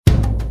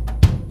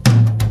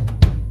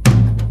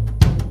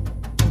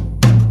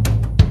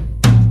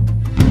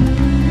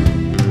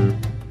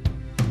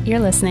You're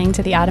listening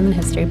to the Ottoman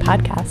History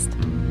Podcast.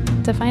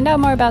 To find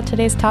out more about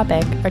today's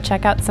topic or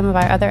check out some of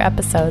our other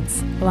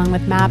episodes, along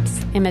with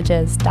maps,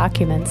 images,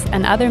 documents,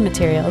 and other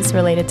materials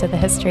related to the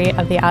history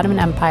of the Ottoman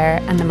Empire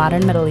and the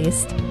modern Middle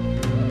East,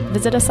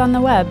 visit us on the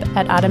web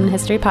at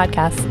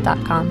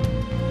ottomanhistorypodcast.com.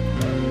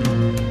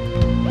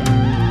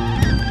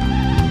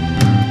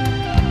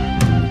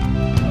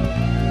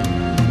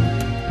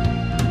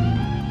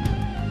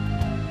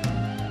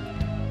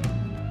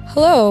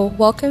 Hello,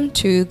 welcome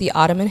to the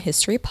Ottoman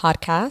History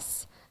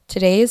Podcast.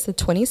 Today is the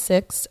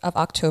 26th of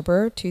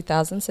October,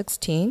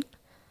 2016.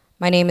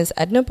 My name is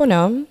Edna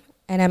Bonhomme,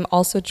 and I'm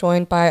also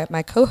joined by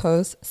my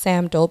co-host,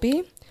 Sam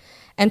Dolby.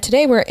 And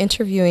today we're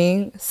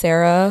interviewing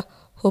Sarah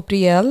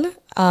Ghabrial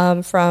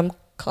from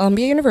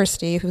Columbia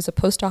University, who's a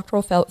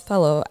postdoctoral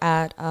fellow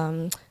at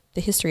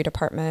the History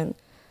Department.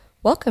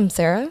 Welcome,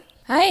 Sarah.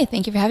 Hi,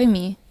 thank you for having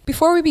me.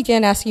 Before we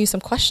begin asking you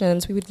some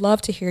questions, we would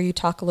love to hear you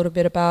talk a little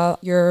bit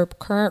about your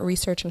current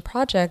research and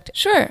project.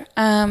 Sure.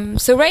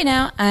 So right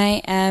now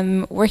I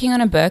am working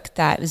on a book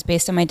that was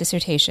based on my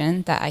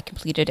dissertation that I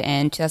completed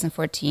in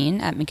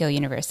 2014 at McGill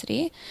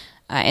University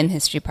in the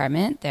History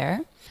Department there.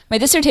 My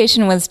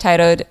dissertation was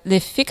titled Le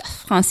Fiqh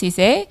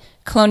Francisé,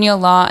 Colonial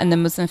Law and the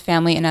Muslim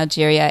Family in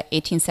Algeria,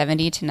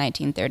 1870 to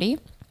 1930.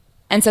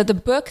 And so the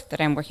book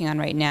that I'm working on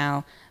right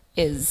now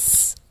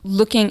is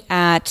looking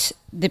at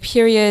the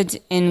period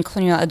in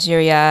colonial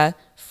Algeria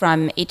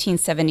from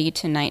 1870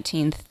 to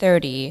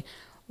 1930,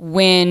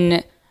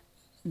 when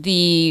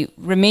the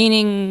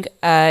remaining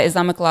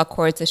Islamic law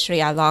courts, the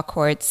Sharia law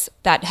courts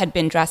that had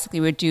been drastically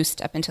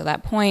reduced up until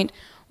that point,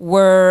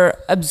 were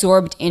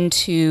absorbed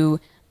into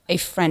a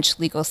French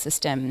legal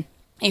system,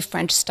 a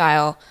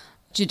French-style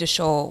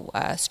judicial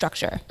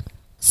structure.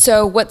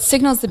 So what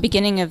signals the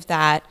beginning of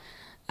that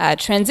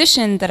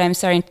transition that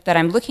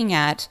I'm looking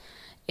at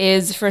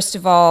is, first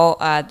of all,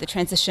 the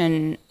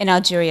transition in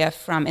Algeria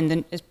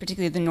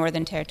particularly the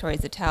northern territories,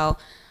 the Tel,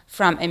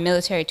 from a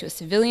military to a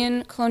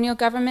civilian colonial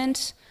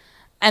government.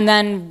 And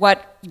then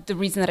the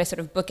reason that I sort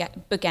of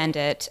bookend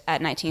it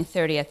at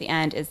 1930 at the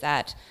end is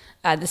that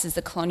this is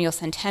the colonial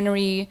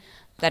centenary.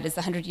 That is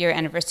the 100-year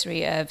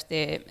anniversary of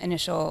the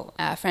initial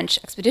French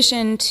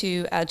expedition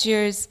to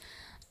Algiers.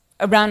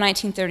 Around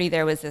 1930,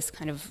 there was this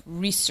kind of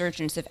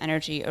resurgence of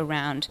energy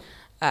around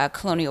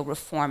colonial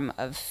reform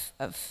of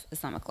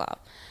Islamic law.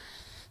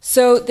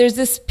 So there's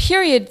this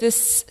period,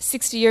 this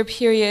 60-year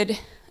period,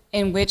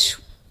 in which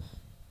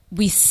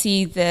we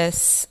see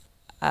this,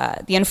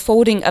 the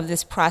unfolding of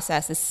this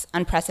process, this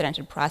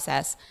unprecedented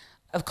process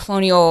of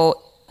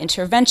colonial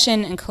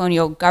intervention and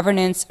colonial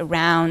governance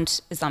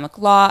around Islamic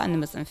law and the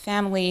Muslim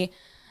family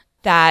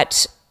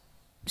that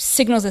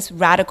signals this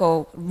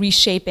radical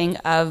reshaping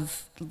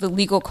of the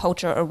legal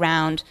culture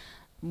around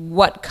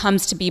what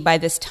comes to be by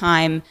this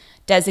time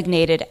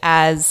designated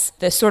as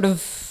the sort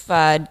of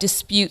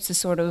disputes, the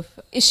sort of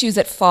issues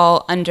that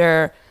fall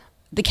under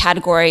the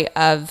category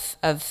of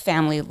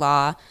family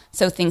law.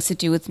 So things to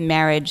do with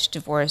marriage,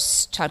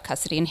 divorce, child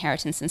custody,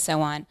 inheritance, and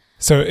so on.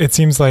 So it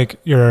seems like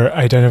you're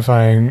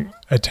identifying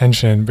a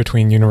tension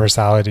between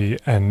universality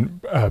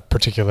and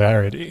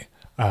particularity,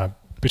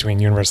 between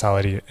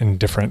universality and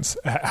difference.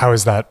 How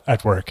is that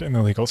at work in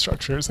the legal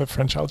structures of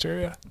French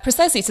Algeria?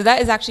 Precisely. So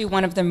that is actually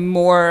one of the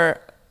more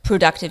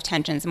productive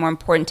tensions, more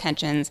important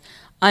tensions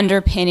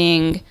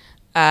underpinning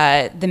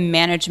the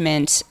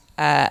management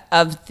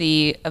of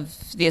the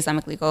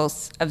Islamic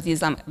legals, of the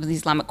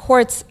Islamic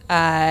courts,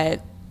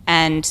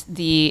 and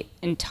the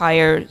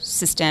entire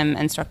system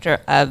and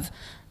structure of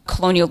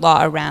colonial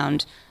law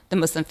around the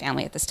Muslim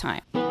family at this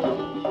time.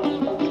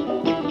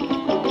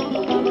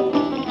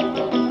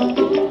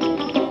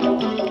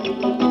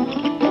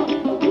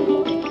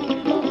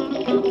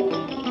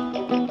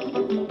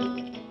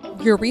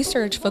 Your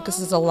research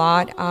focuses a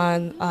lot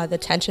on the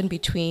tension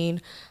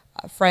between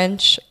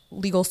French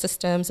legal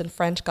systems and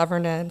French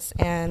governance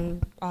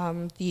and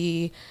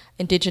the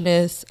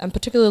indigenous and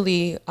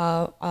particularly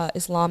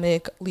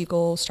Islamic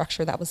legal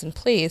structure that was in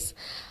place.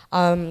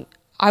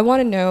 I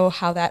want to know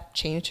how that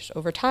changed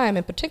over time,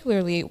 and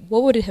particularly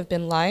what would it have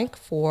been like,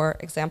 for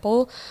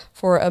example,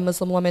 for a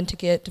Muslim woman to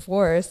get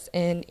divorced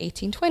in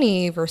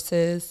 1820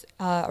 versus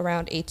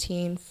around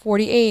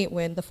 1848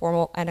 when the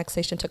formal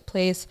annexation took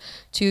place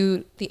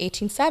to the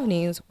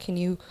 1870s. Can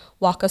you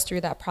walk us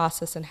through that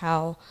process and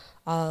how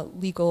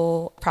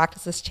legal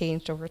practices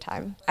changed over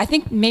time? I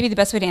think maybe the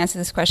best way to answer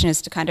this question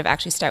is to kind of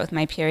actually start with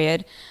my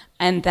period,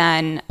 and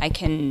then I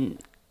can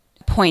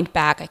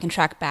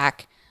track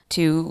back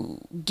to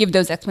give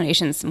those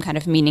explanations some kind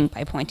of meaning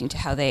by pointing to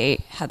how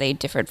they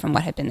differed from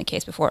what had been the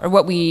case before, or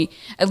what we,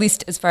 at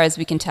least as far as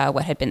we can tell,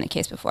 what had been the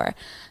case before.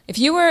 If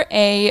you were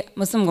a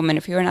Muslim woman,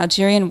 if you were an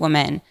Algerian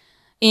woman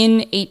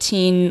in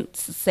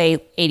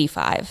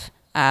 1885,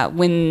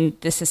 when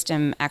the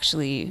system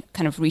actually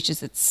kind of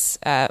reaches its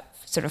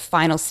sort of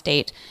final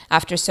state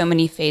after so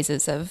many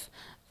phases of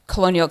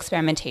colonial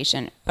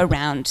experimentation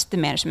around the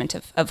management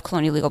of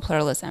colonial legal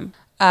pluralism.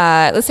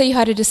 Let's say you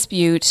had a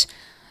dispute,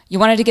 you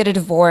wanted to get a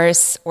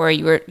divorce, or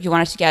you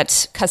wanted to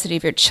get custody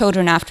of your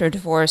children after a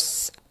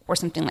divorce, or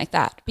something like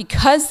that.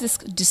 Because this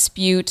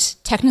dispute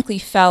technically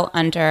fell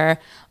under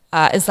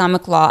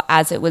Islamic law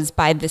as it was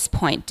by this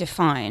point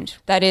defined.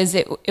 That is,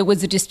 it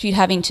was a dispute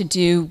having to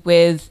do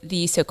with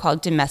the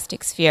so-called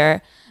domestic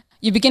sphere.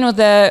 You begin with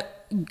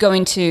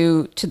going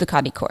to the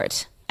Qadi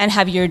court and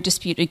have your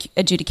dispute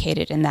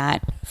adjudicated in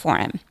that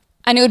forum.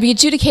 And it would be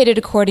adjudicated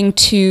according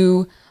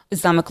to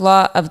Islamic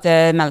law of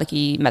the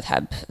Maliki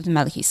madhab, the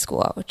Maliki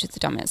school, which is the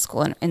dominant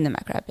school in the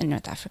Maghreb, in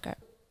North Africa.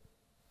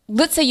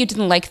 Let's say you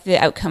didn't like the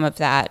outcome of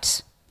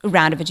that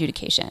round of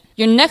adjudication.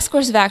 Your next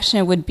course of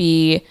action would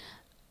be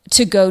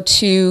to go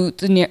to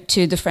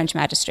the French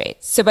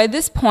magistrates. So by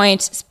this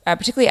point,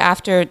 particularly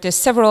after, there's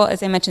several,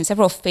 as I mentioned,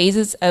 several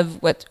phases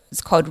of what is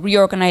called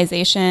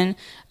reorganization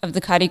of the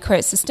Qadi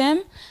court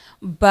system.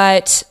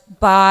 But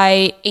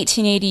by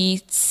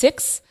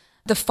 1886,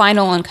 the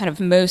final and kind of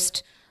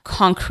most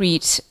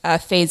concrete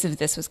phase of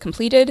this was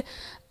completed,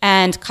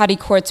 and Qadi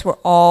courts were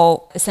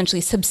all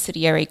essentially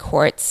subsidiary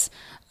courts,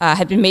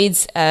 had been made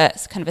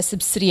kind of a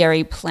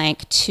subsidiary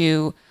plank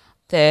to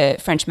the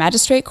French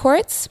magistrate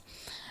courts.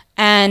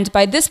 And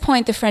by this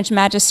point, the French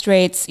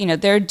magistrates,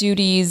 their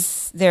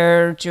duties,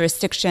 their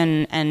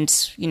jurisdiction, and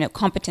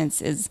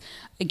competence is,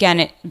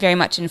 again, very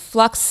much in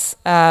flux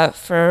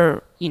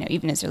for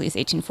even as early as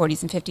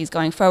 1840s and 50s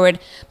going forward.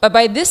 But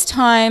by this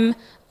time,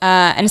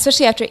 and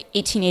especially after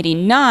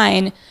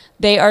 1889,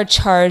 they are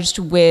charged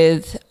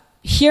with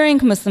hearing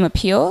Muslim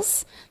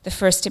appeals, the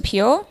first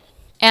appeal,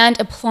 and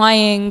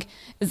applying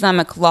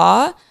Islamic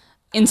law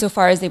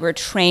insofar as they were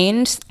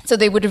trained. So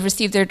they would have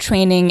received their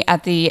training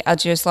at the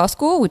Algiers Law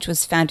School, which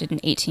was founded in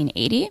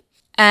 1880,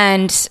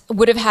 and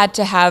would have had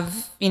to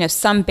have,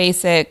 some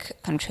basic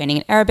kind of training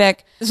in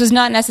Arabic. This was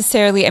not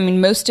necessarily,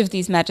 most of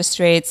these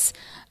magistrates,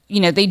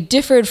 they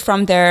differed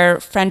from their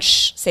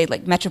French, say,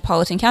 like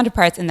metropolitan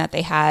counterparts in that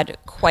they had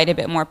quite a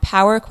bit more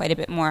power, quite a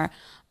bit more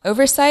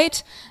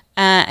oversight.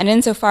 And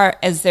insofar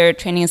as their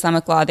training in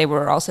Islamic law, they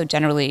were also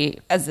generally,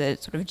 as a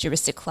sort of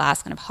juristic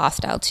class, kind of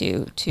hostile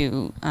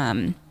to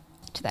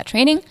that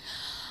training.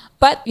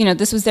 But,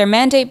 this was their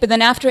mandate. But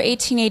then after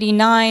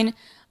 1889,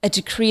 a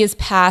decree is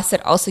passed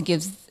that also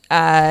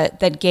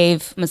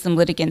gave Muslim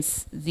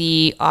litigants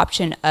the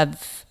option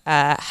of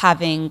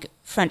having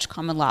French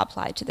common law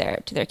applied to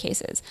their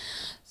cases.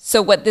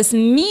 So what this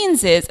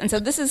means is, and so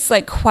this is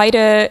like quite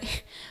a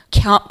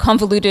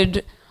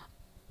convoluted,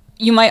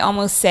 you might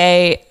almost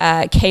say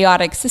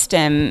chaotic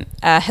system,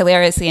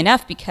 hilariously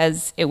enough,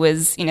 because it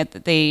was,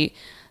 the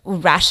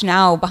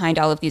rationale behind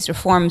all of these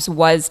reforms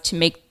was to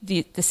make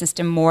the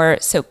system more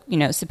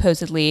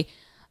supposedly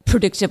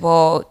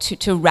predictable,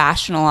 to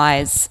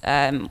rationalize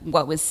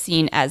what was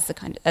seen as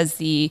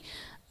the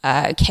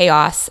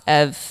chaos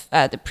of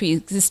the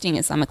pre-existing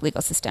Islamic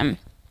legal system.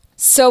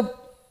 So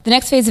the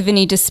next phase of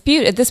any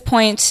dispute at this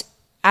point,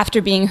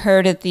 after being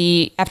heard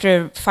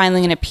after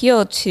filing an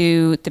appeal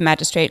to the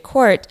magistrate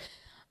court,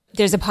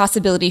 there's a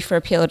possibility for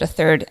appeal at a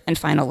third and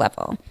final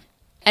level.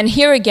 And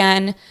here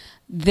again,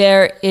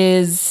 there's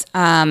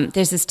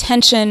this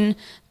tension.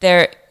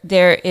 There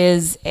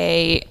is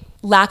a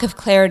lack of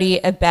clarity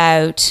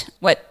about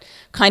what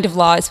kind of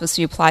law is supposed to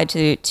be applied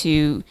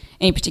to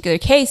any particular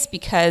case,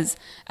 because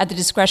at the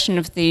discretion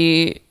of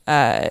the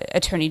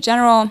Attorney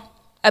General,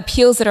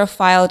 appeals that are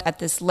filed at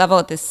this level,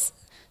 at this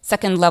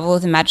second level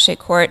of the magistrate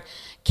court,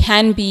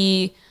 can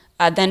be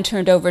then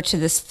turned over to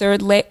this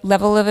third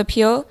level of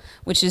appeal,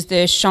 which is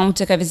the Chambre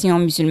de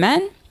Révision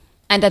Musulmane.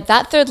 And at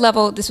that third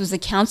level, this was a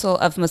council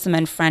of Muslim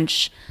and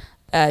French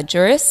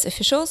jurists,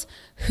 officials,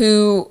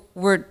 who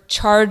were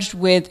charged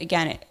with,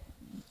 again,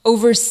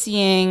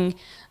 overseeing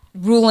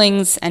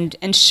rulings and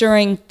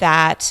ensuring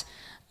that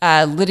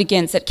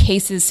litigants at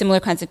similar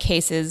kinds of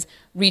cases,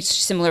 reached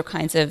similar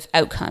kinds of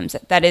outcomes.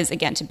 That is,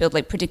 again, to build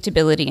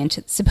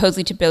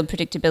supposedly to build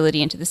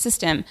predictability into the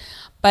system.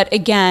 But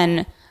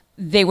again,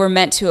 they were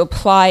meant to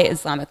apply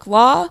Islamic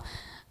law,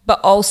 but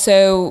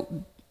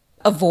also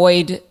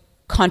avoid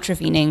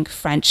contravening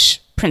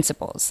French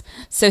principles.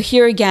 So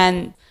here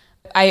again,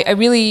 I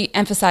really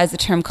emphasize the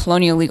term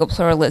colonial legal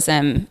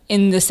pluralism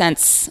in the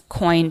sense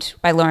coined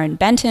by Lauren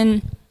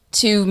Benton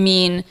to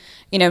mean,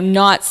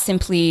 not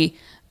simply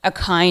a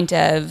kind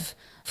of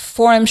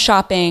forum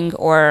shopping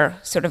or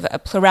sort of a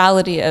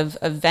plurality of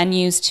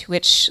venues to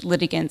which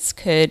litigants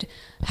could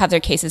have their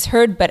cases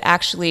heard, but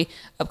actually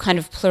a kind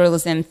of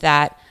pluralism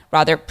that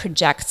rather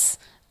projects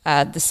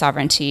the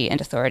sovereignty and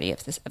authority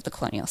of the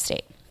colonial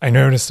state. I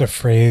noticed a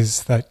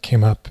phrase that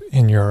came up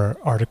in your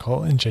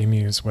article in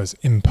JMuse was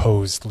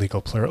imposed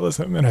legal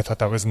pluralism, and I thought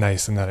that was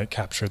nice in that it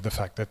captured the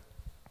fact that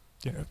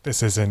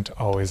this isn't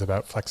always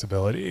about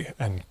flexibility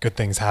and good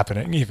things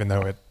happening, even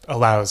though it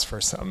allows for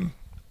some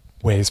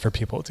ways for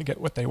people to get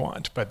what they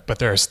want. But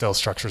there are still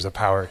structures of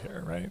power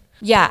here, right?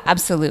 Yeah,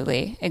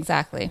 absolutely.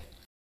 Exactly.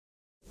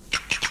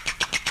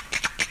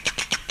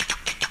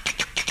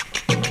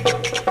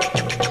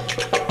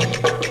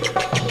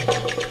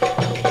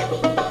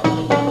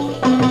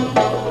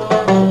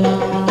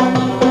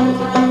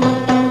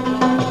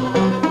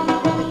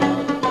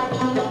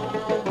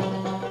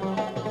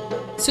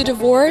 So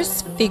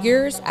divorce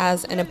figures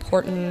as an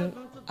important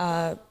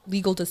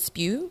legal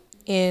dispute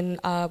in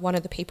one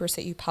of the papers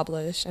that you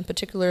published, and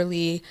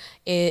particularly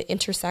it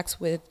intersects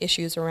with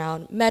issues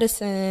around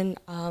medicine,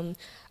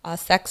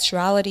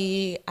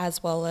 sexuality,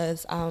 as well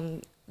as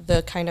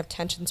the kind of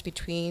tensions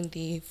between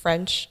the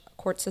French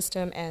court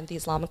system and the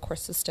Islamic court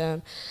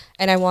system.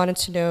 And I wanted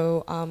to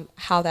know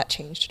how that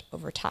changed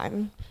over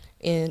time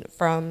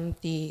from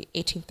the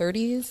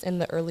 1830s in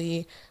the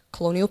early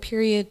colonial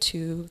period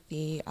to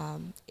the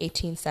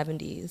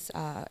 1870s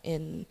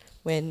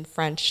when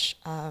French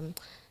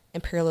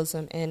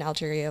imperialism in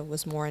Algeria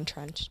was more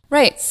entrenched.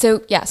 Right. So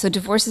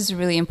divorce is a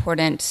really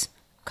important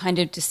kind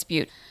of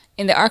dispute.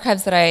 In the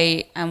archives that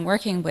I am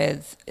working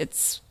with,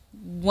 it's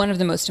one of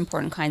the most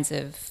important kinds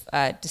of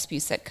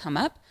disputes that come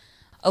up,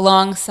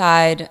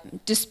 alongside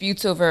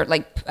disputes over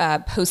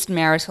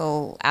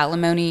post-marital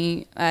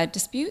alimony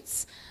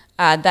disputes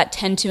that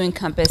tend to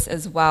encompass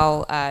as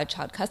well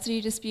child custody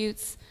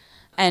disputes,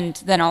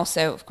 and then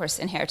also, of course,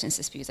 inheritance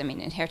disputes. I mean,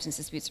 inheritance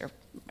disputes are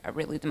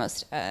really the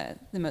most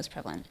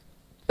prevalent.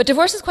 But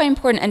divorce is quite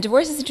important, and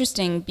divorce is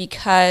interesting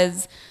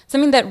because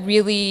something that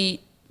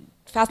really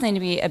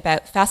fascinated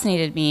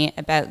me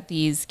about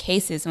these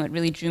cases, and what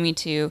really drew me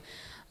to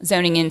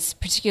zoning in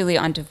particularly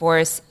on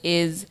divorce,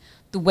 is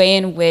the way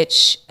in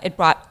which it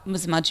brought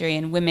Muslim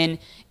Algerian women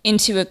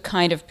into a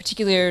kind of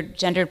particular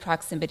gendered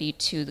proximity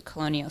to the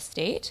colonial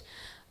state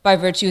by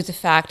virtue of the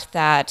fact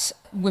that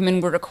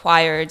women were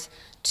required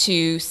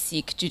to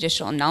seek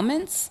judicial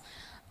annulments.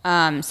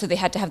 So they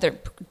had to have their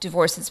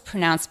divorces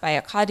pronounced by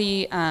a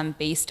qadi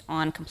based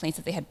on complaints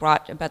that they had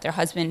brought about their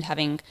husband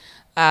having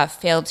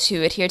failed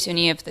to adhere to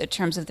any of the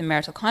terms of the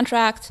marital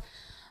contract,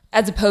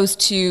 as opposed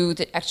to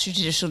the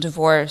extrajudicial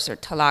divorce or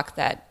talaq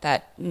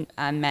that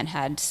men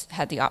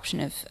had the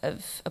option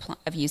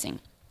of using.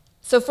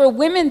 So for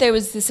women, there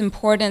was this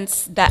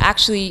importance that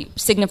actually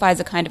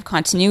signifies a kind of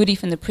continuity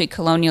from the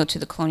pre-colonial to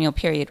the colonial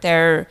period.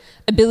 Their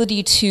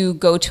ability to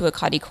go to a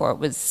qadi court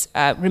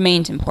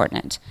remained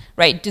important,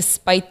 right?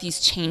 Despite these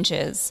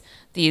changes,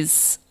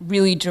 these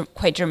really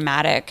quite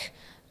dramatic,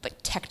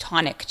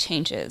 tectonic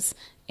changes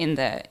in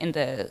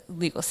the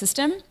legal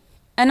system,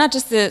 and not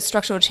just the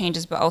structural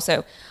changes, but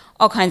also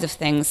all kinds of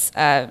things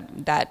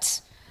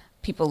that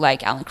people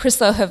like Alan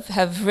Crislow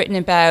have written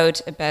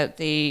about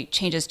the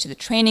changes to the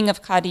training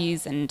of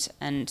qadis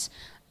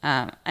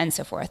and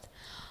so forth.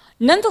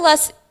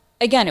 Nonetheless,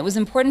 again, it was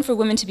important for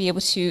women to be able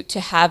to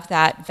have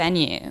that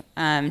venue,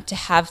 to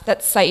have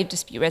that site of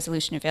dispute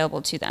resolution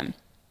available to them.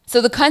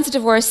 So the kinds of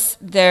divorce,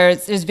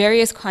 there's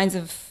various kinds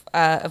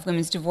of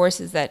women's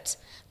divorces that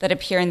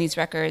appear in these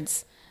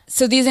records.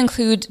 So these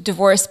include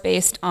divorce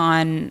based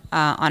on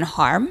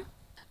harm.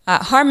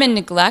 Harm and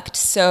neglect,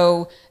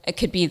 so it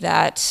could be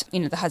that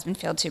the husband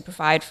failed to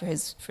provide for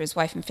his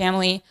wife and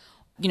family,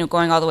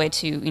 going all the way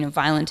to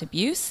violent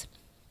abuse.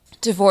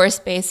 Divorce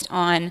based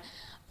on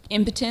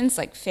impotence,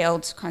 like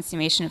failed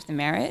consummation of the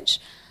marriage,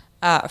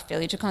 or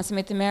failure to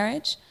consummate the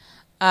marriage.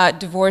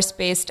 Divorce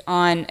based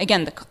on,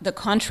 again, the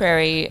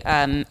contrary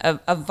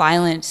of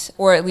violent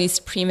or at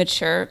least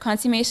premature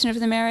consummation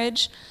of the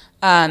marriage.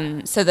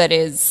 So that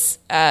is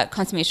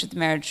consummation of the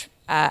marriage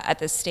at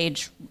the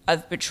stage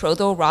of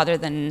betrothal rather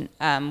than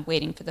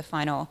waiting for the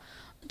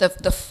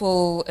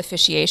full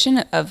officiation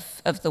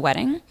of the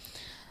wedding,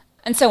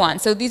 and so on.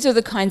 So these are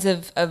the kinds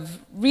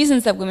of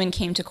reasons that women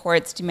came to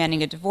courts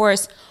demanding a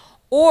divorce,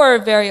 or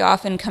very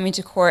often coming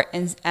to court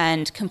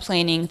and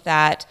complaining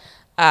that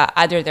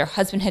either their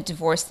husband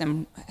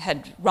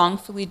had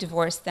wrongfully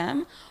divorced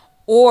them,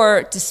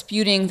 or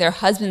disputing their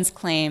husband's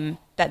claim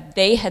that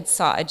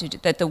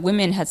that the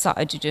women had sought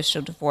a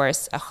judicial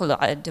divorce,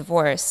 a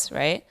divorce,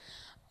 right?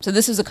 So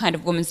this was a kind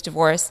of woman's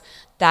divorce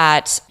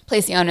that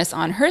placed the onus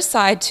on her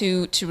side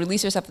to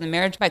release herself from the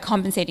marriage by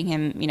compensating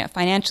him,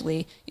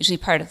 financially, usually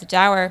part of the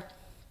dower.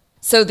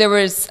 So there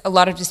was a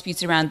lot of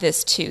disputes around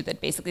this too, that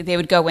basically they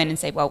would go in and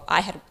say, well,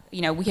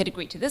 we had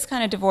agreed to this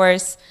kind of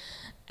divorce,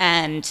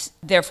 and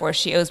therefore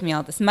she owes me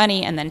all this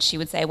money. And then she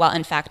would say, well,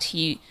 in fact,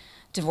 he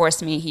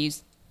divorced me. He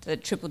used the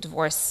triple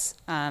divorce,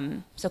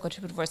 so-called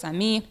triple divorce on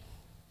me,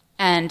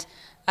 and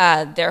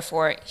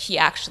therefore he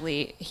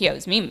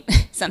owes me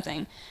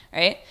something,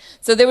 right?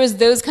 So there was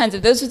those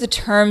were the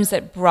terms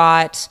that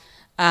brought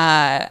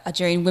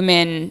Algerian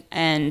women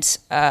and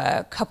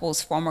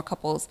former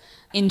couples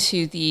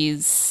into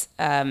these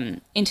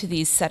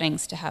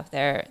settings to have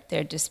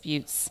their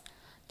disputes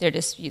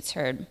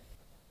heard.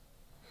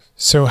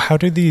 So how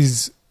do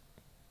these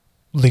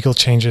legal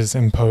changes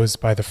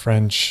imposed by the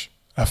French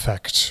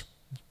affect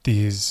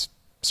these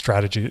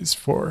strategies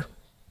for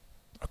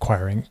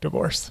acquiring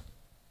divorce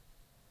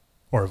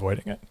or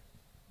avoiding it?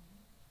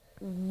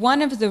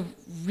 One of the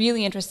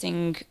really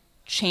interesting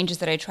changes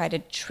that I try to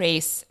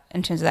trace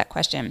in terms of that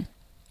question,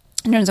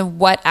 in terms of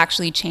what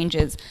actually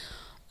changes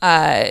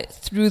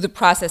through the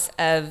process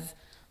of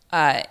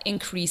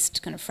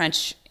increased kind of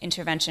French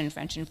intervention,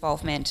 French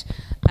involvement,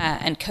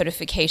 and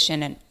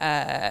codification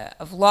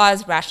of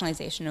laws,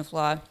 rationalization of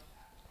law,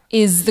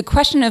 is the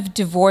question of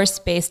divorce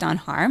based on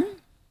harm.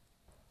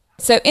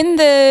 So in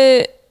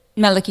the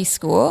Maliki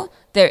school,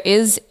 there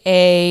is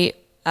a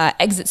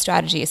exit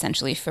strategy,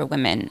 essentially, for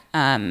women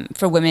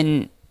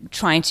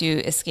trying to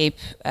escape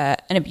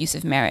an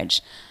abusive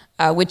marriage,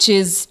 which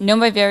is known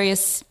by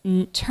various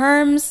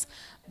terms,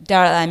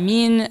 dar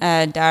al-amin,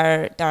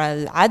 dar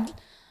al-adl.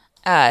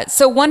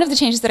 So one of the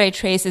changes that I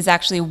trace is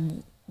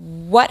actually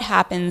what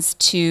happens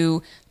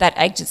to that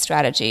exit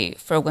strategy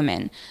for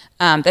women.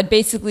 That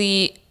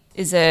basically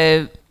is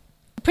a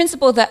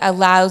principle that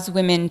allows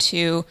women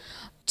to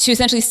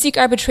essentially seek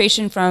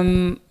arbitration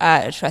from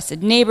a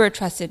trusted neighbor,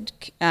 trusted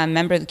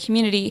member of the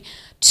community,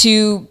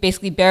 to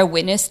basically bear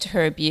witness to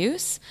her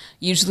abuse.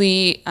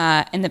 Usually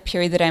in the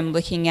period that I'm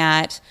looking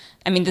at,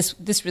 I mean,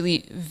 this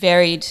really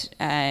varied,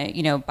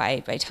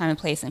 by time and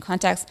place and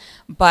context.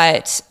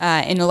 But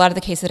in a lot of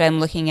the cases that I'm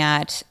looking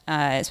at,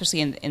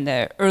 especially in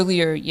the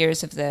earlier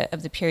years of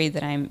the period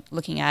that I'm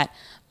looking at,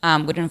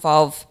 would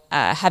involve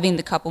having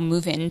the couple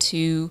move in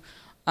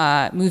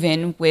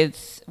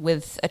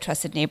with a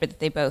trusted neighbor that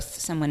they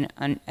both,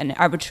 an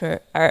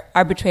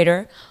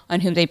arbitrator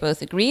on whom they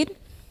both agreed.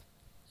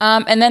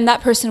 And then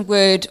that person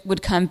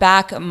would come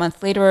back a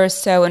month later or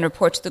so and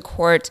report to the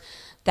court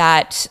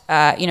that,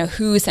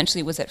 who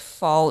essentially was at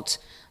fault.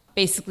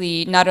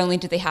 Basically, not only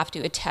did they have to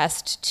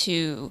attest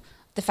to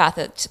the fact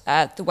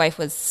that the wife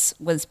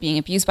was being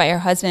abused by her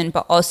husband,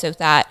 but also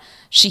that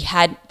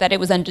that it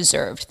was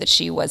undeserved, that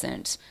she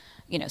wasn't,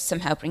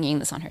 somehow bringing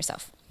this on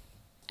herself.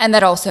 And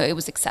that also it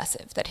was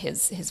excessive, that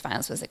his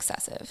violence was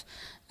excessive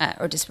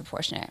or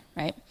disproportionate,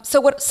 right? So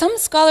what some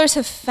scholars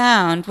have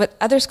found, what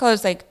other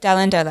scholars like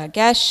Dallin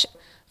Darlagesh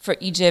for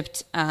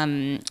Egypt,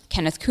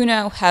 Kenneth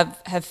Kuno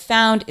have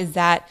found, is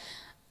that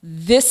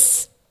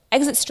this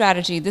exit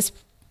strategy, this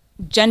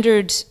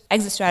gendered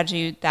exit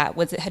strategy that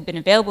had been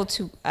available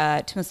to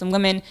Muslim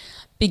women,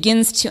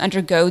 begins to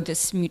undergo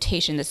this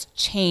mutation, this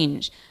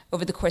change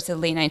over the course of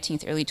the late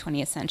 19th, early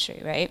 20th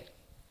century, right?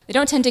 They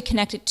don't tend to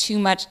connect it too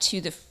much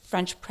to the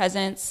French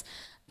presence.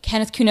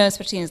 Kenneth Kuno,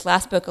 especially in his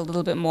last book, a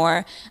little bit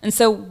more. And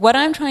so what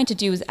I'm trying to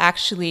do is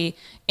actually,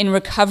 in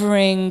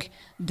recovering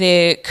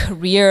the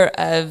career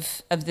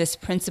of this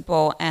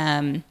principle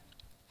in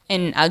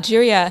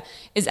Algeria,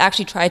 is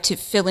actually try to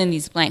fill in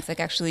these blanks, like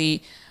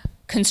actually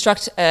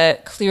construct a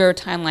clearer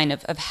timeline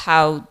of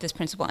how this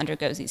principle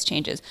undergoes these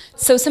changes.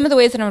 So some of the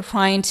ways that I'm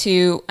trying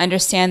to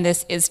understand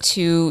this is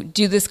to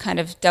do this kind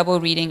of double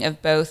reading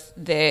of both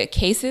the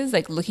cases,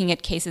 like looking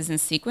at cases in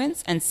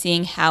sequence and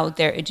seeing how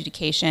their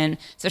adjudication,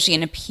 especially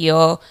in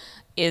appeal,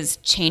 is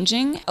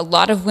changing. A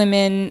lot of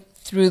women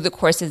through the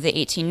course of the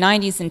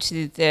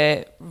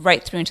 1890s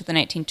right through into the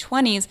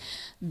 1920s,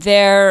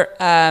 their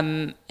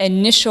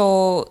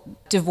initial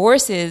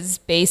divorces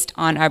based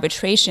on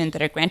arbitration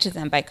that are granted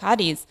them by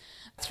qadis,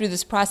 through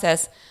this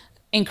process,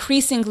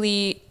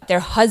 increasingly their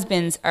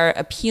husbands are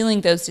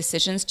appealing those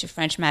decisions to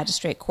French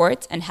magistrate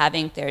courts and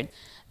having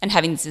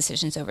these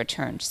decisions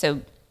overturned. So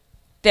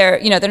they're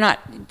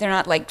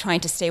not like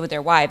trying to stay with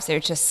their wives. They're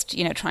just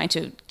trying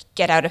to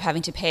get out of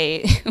having to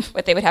pay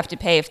what they would have to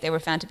pay if they were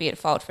found to be at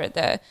fault for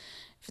the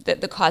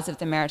cause of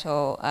the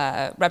marital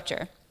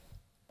rupture.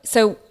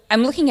 So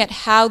I'm looking at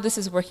how this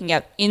is working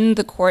out in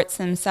the courts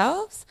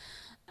themselves,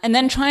 and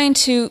then trying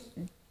to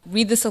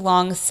read this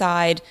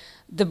alongside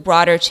the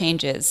broader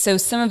changes. So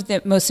some of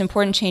the most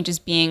important changes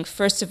being,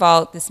 first of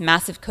all, this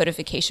massive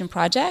codification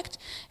project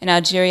in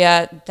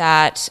Algeria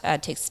that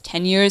takes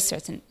 10 years. So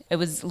it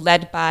was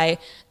led by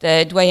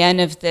the doyen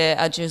of the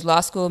Algiers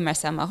Law School,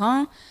 Marcel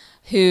Marin,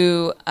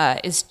 who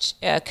is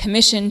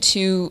commissioned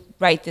to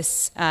write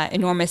this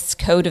enormous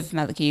code of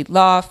Maliki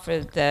law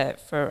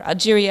for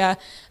Algeria,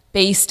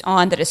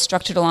 that is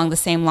structured along the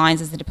same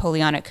lines as the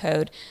Napoleonic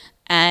Code.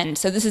 And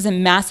so this is a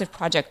massive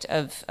project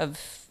of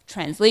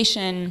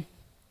translation.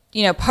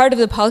 Part of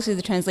the policy of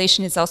the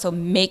translation is also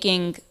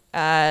making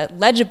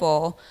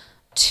legible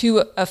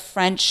to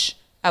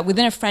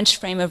within a French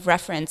frame of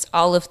reference,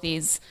 all of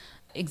these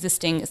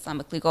existing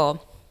Islamic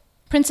legal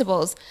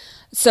principles.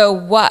 So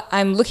what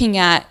I'm looking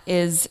at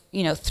is,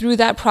 through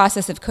that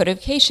process of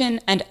codification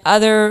and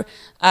other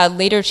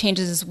later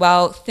changes as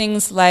well,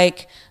 things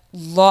like a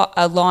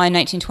law in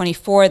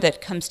 1924 that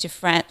comes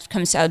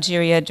to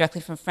Algeria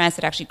directly from France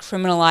that actually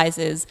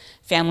criminalizes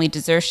family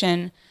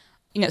desertion.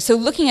 So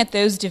looking at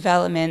those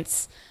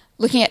developments,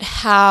 looking at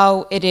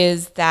how it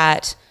is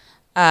that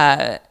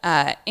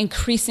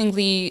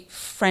increasingly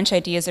French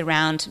ideas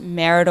around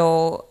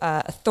marital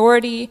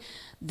authority,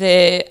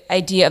 the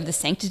idea of the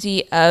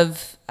sanctity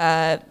of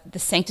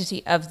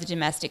the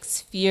domestic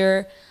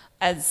sphere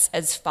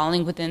as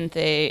falling within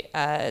the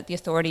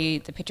authority,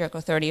 the patriarchal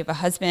authority of a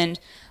husband,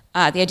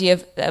 the idea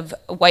of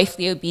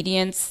wifely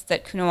obedience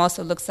that Kuno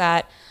also looks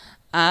at,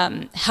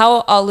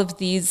 how all of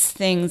these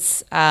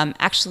things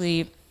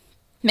actually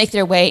make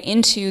their way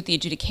into the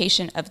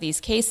adjudication of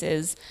these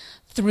cases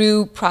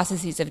through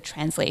processes of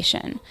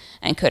translation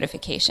and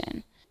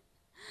codification.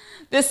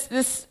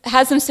 This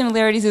has some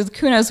similarities with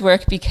Kuno's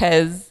work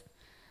because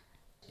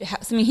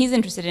something he's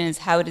interested in is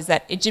how it is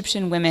that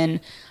Egyptian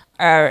women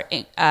are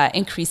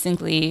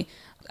increasingly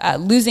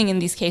losing in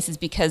these cases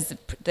because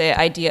the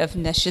idea of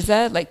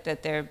neshiza, like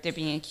that they're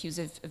being accused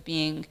of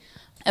being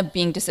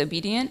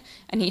disobedient,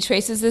 and he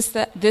traces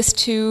this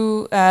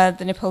to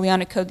the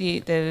Napoleonic Code,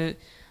 the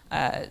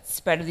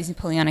spread of these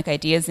Napoleonic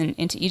ideas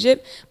into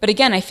Egypt. But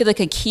again, I feel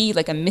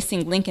like a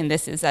missing link in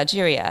this is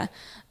Algeria,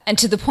 and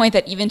to the point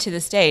that even to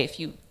this day, if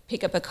you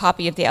pick up a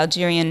copy of the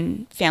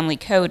Algerian Family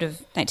Code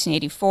of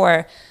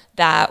 1984,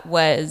 that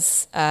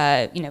was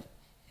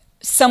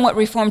somewhat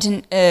reformed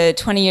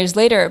 20 years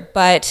later,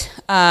 but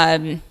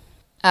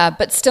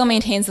still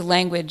maintains the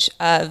language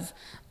of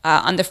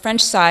on the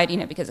French side,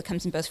 because it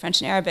comes in both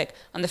French and Arabic.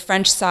 On the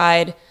French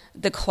side,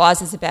 the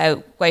clauses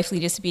about wifely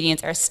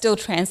disobedience are still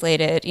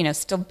translated,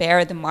 still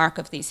bear the mark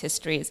of these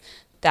histories.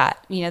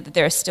 That that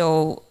there are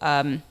still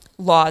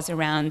laws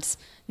around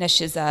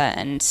neshiza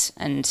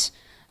and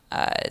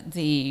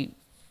the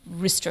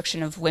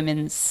restriction of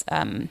women's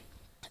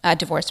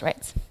divorce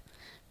rights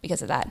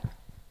because of that.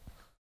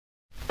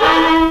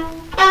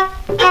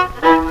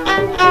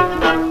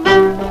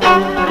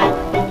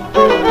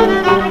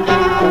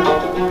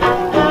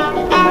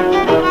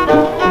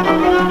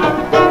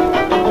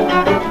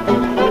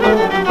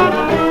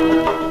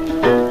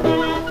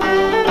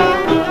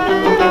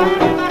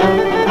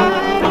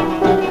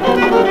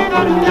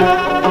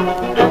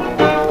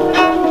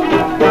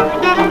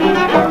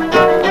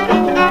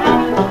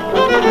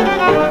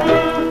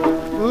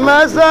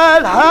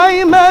 مازال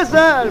هاي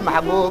مازال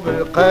محبوب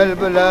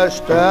القلب لا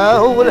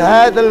اشتاهوا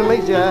لهذا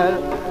المجال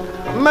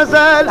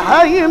مازال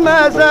هاي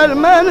مازال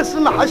ما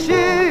نسمح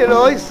شي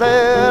لو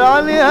يصير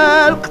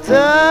عليها القتال.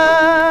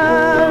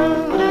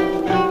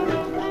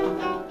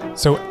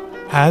 So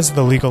as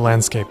the legal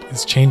landscape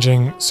is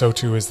changing, so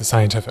too is the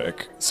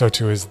scientific, so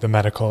too is the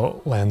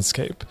medical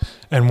landscape.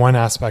 And one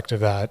aspect of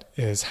that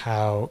is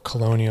how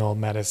colonial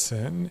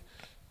medicine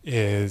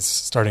is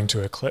starting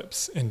to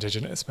eclipse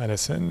indigenous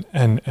medicine.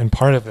 And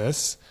part of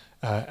this,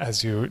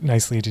 as you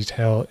nicely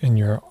detail in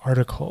your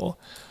article,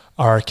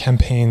 are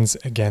campaigns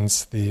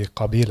against the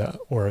qabila,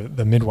 or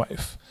the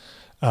midwife.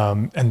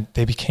 And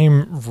they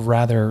became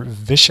rather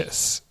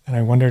vicious. And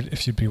I wondered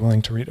if you'd be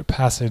willing to read a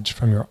passage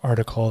from your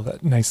article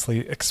that nicely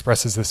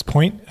expresses this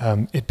point.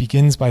 It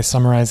begins by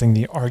summarizing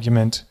the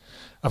argument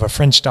of a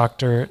French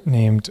doctor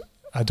named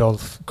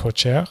Adolphe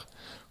Cocher,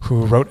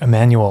 who wrote a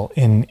manual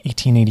in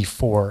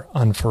 1884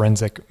 on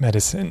forensic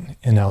medicine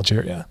in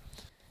Algeria.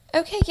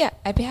 Okay, yeah,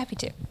 I'd be happy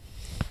to.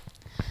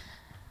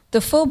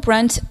 The full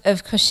brunt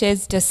of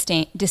Cocher's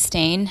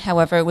disdain,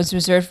 however, was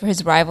reserved for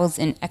his rivals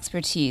in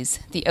expertise,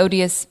 the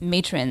odious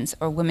matrons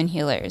or women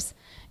healers.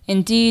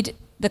 Indeed,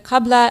 the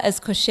Qabla,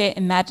 as Cocher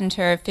imagined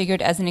her,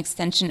 figured as an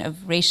extension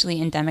of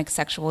racially endemic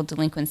sexual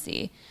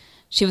delinquency.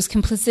 She was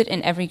complicit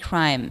in every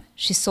crime.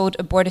 She sold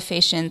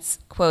abortifacients,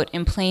 quote,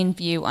 in plain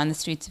view on the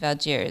streets of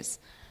Algiers,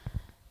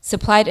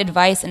 supplied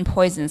advice and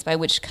poisons by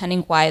which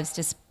cunning wives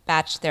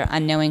dispatched their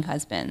unknowing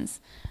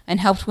husbands, and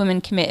helped women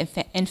commit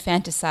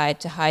infanticide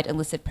to hide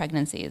illicit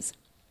pregnancies.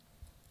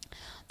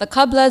 The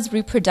Qabla's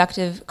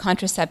reproductive,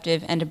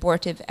 contraceptive, and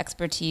abortive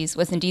expertise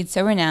was indeed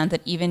so renowned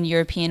that even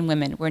European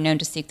women were known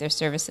to seek their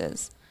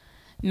services.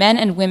 Men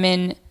and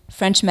women,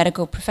 French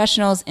medical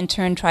professionals, in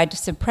turn tried to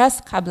suppress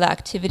Qabla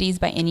activities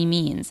by any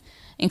means,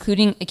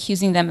 including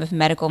accusing them of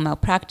medical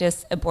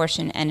malpractice,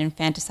 abortion, and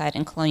infanticide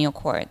in colonial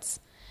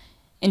courts.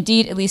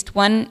 Indeed, at least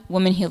one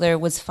woman healer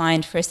was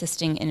fined for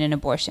assisting in an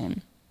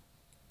abortion.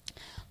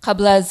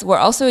 Qablas were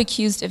also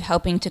accused of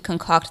helping to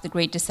concoct the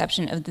great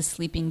deception of the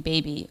sleeping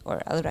baby,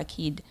 or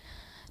al-Rakid,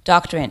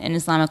 doctrine in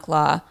Islamic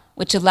law,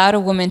 which allowed a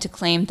woman to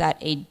claim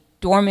that a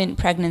dormant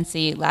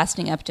pregnancy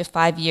lasting up to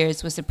 5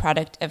 years was the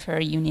product of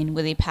her union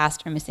with a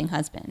past or missing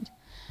husband.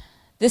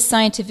 This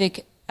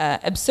scientific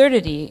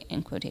absurdity,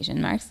 in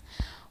quotation marks,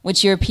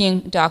 which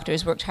European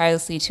doctors worked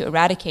tirelessly to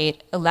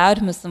eradicate,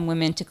 allowed Muslim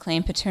women to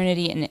claim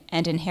paternity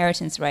and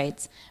inheritance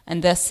rights,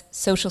 and thus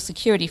social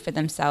security for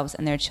themselves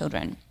and their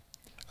children.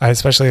 I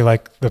especially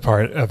like the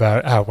part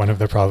about how one of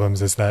the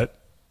problems is that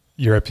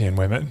European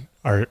women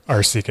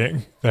are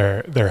seeking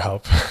their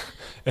help.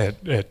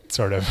 It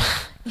sort of...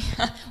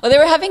 Yeah. Well, they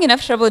were having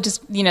enough trouble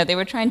just, they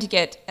were trying to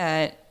get,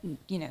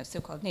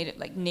 so-called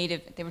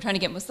native, they were trying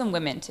to get Muslim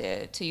women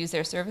to use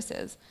their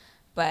services.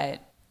 But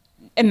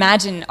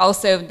imagine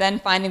also then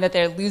finding that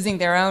they're losing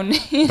their own,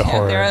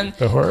 their own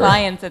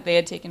clients that they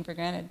had taken for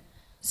granted.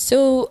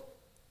 So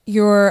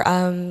your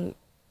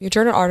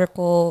journal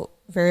article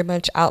very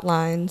much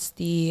outlines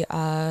the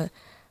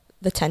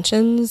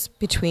tensions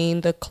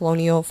between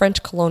the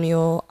French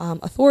colonial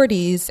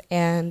authorities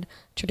and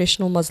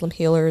traditional Muslim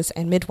healers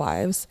and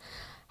midwives.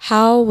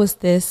 How was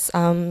this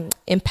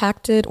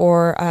impacted,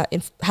 or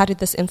how did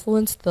this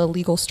influence the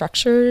legal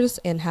structures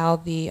and how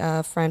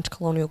the French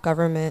colonial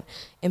government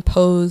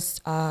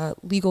imposed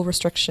legal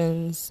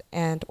restrictions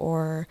and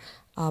or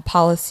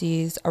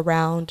policies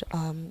around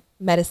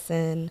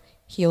medicine,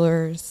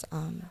 healers?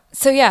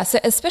 So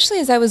especially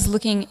as I was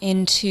looking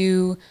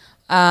into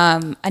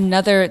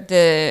another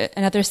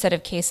set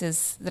of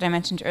cases that I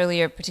mentioned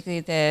earlier,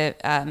 particularly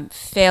the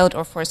failed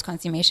or forced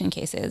consummation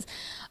cases,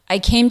 I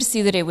came to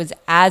see that it was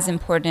as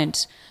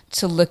important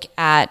to look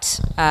at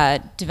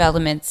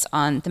developments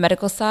on the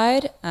medical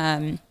side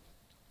and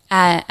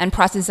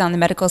processes on the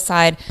medical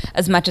side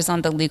as much as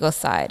on the legal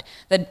side.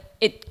 That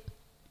it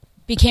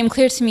became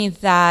clear to me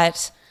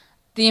that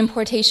the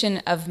importation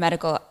of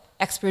medical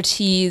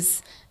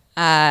expertise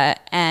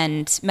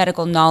and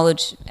medical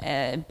knowledge,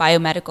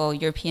 biomedical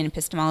European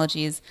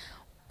epistemologies,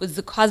 was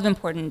the cause of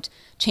important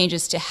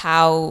changes to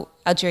how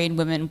Algerian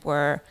women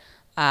were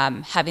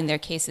having their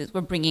cases,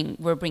 were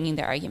bringing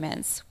their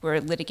arguments, were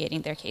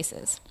litigating their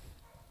cases.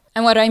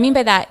 And what I mean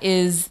by that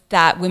is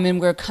that women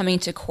were coming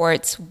to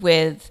courts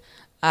with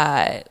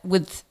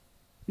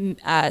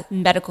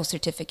medical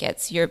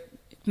certificates,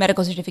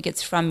 medical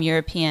certificates from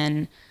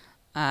European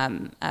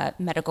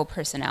medical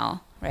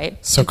personnel,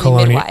 right? So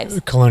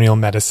colonial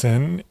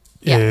medicine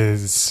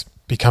is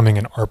becoming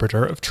an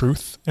arbiter of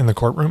truth in the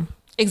courtroom?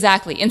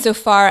 Exactly.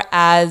 Insofar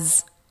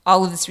as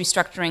all of this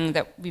restructuring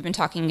that we've been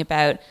talking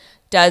about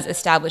does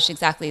establish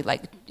exactly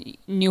like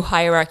new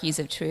hierarchies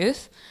of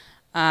truth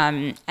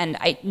and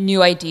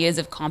new ideas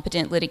of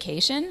competent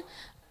litigation,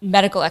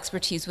 medical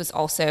expertise was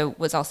also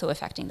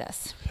affecting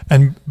this.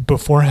 And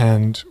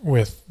beforehand,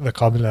 with the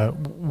Qabila,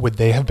 would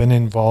they have been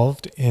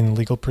involved in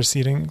legal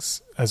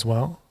proceedings as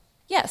well?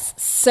 Yes.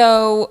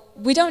 So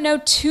we don't know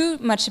too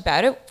much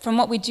about it. From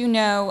what we do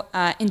know,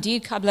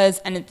 indeed, Qabilas,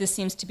 and this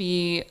seems to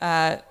be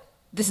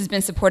this has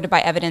been supported by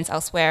evidence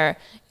elsewhere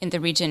in the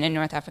region, in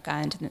North Africa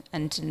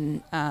and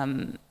in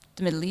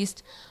the Middle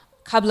East.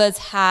 Qabilas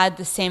had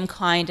the same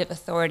kind of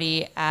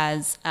authority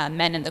as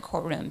men in the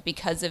courtroom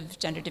because of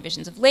gender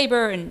divisions of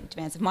labor and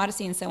demands of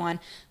modesty and so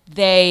on.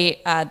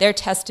 Their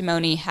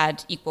testimony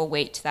had equal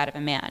weight to that of a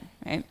man,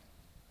 right?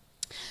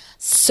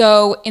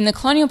 So in the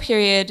colonial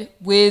period,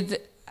 with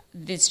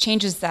these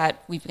changes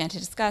that we've begun to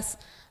discuss,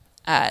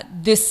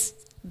 this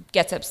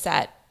gets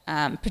upset,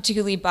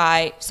 particularly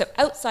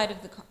outside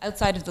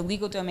of the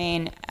legal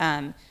domain.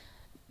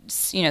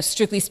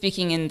 Strictly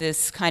speaking, in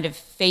this kind of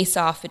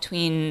face-off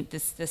between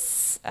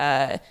this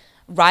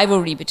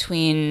rivalry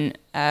between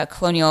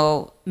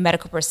colonial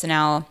medical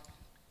personnel,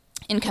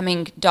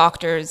 incoming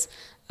doctors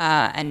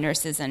and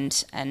nurses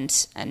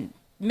and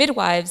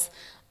midwives,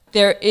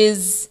 there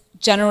is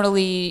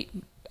generally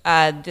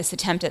this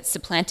attempt at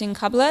supplanting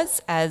Qabilas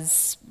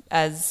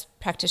as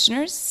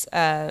practitioners,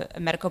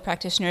 medical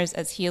practitioners,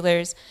 as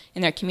healers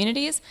in their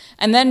communities.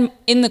 And then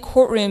in the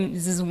courtroom,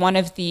 this is one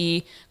of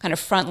the kind of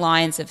front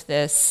lines of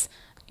this,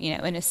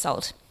 an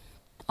assault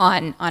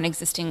on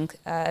existing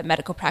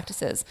medical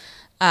practices,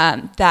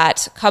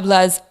 that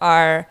Qabilas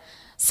are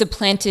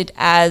supplanted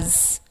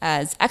as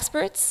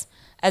experts,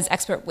 as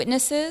expert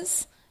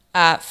witnesses,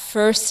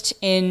 first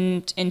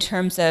in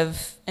terms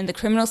of in the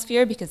criminal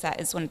sphere, because that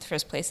is one of the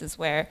first places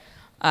where,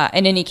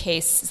 in any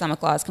case,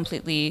 Islamic law is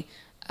completely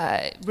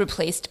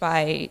replaced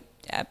by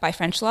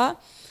French law.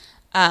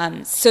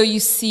 So you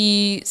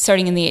see,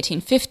 starting in the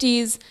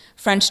 1850s,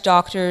 French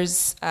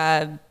doctors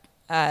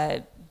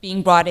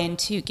being brought in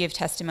to give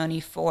testimony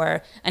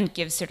for and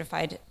give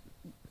certified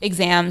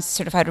exams,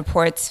 certified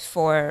reports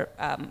for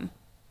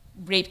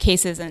rape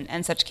cases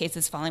and such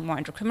cases falling more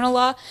under criminal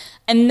law.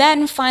 And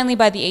then finally,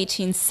 by the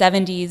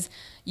 1870s,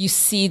 you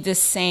see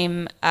this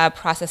same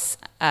process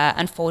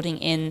unfolding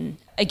in,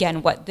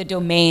 again, what the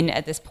domain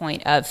at this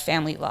point of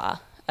family law,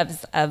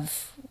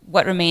 of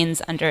what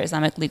remains under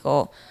Islamic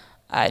legal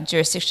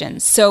jurisdiction.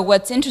 So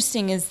what's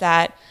interesting is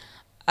that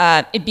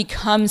it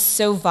becomes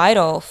so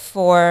vital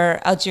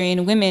for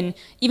Algerian women,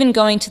 even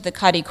going to the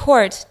Qadi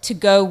court, to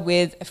go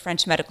with a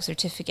French medical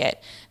certificate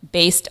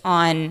based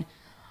on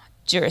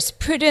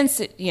jurisprudence,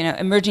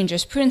 emerging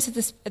jurisprudence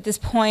at this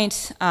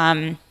point,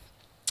 and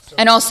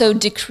also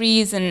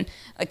decrees and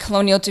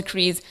colonial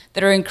decrees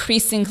that are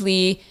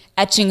increasingly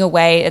etching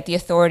away at the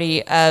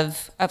authority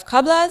of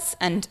Qabilas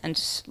and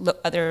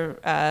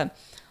other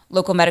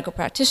local medical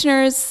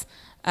practitioners,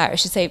 or I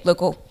should say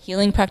local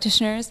healing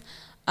practitioners,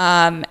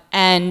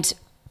 and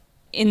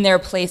in their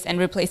place and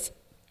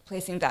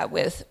replacing that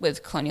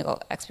with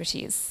colonial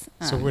expertise.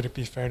 So would it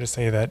be fair to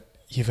say that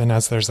even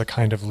as there's a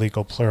kind of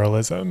legal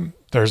pluralism,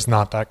 there's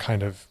not a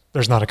kind of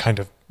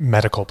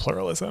medical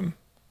pluralism,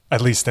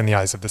 at least in the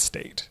eyes of the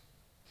state?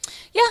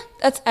 Yeah,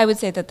 I would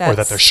say that's... Or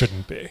that there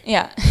shouldn't be.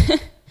 Yeah,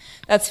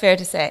 that's fair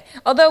to say.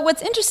 Although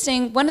what's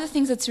interesting, one of the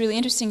things that's really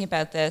interesting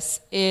about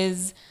this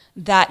is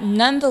that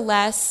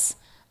nonetheless,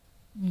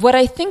 what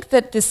I think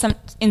that this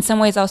in some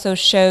ways also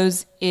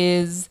shows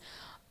is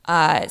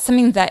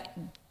something that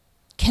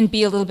can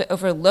be a little bit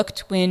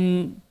overlooked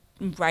when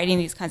writing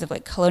these kinds of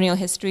colonial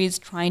histories,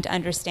 trying to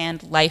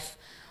understand life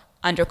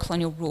under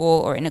colonial rule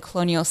or in a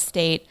colonial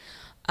state,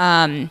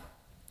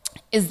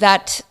 is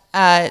that...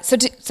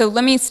 So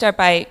let me start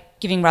by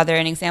giving rather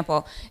an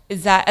example,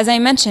 is that, as I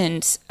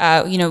mentioned,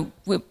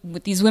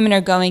 these women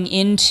are going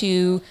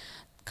into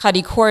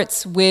Qadi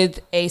courts with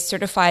a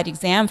certified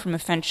exam from a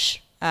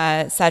French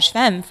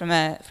sage-femme, from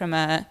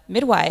a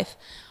midwife,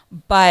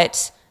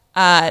 but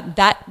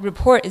that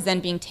report is then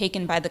being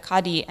taken by the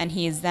Qadi, and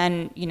he is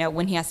then,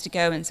 when he has to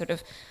go and sort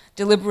of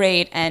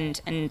deliberate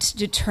and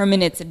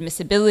determine its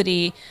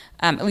admissibility,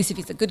 at least if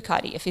he's a good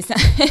Qadi, if he's not,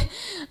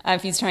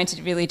 if he's trying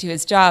to really do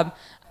his job,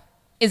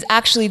 is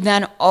actually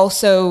then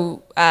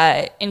also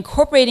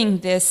incorporating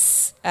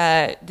this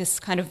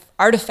kind of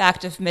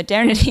artifact of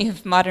modernity,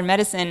 of modern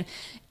medicine,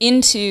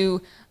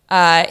 into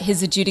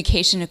his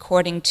adjudication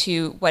according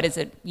to what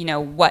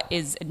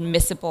is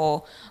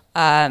admissible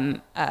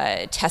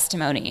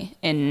testimony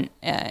in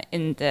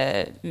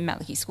the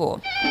Maliki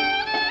school.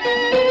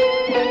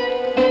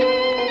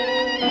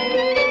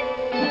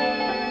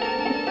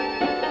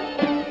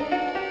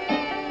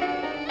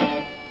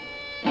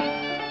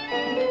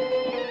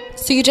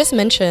 So you just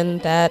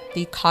mentioned that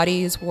the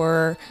Qadis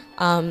were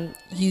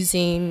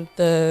using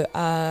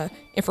the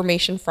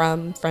information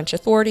from French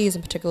authorities,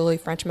 and particularly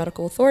French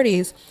medical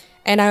authorities.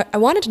 And I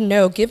wanted to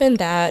know, given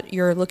that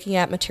you're looking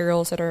at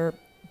materials that are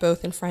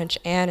both in French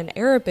and in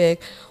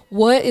Arabic,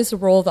 what is the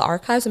role of the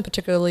archives, and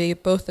particularly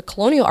both the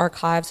colonial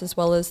archives as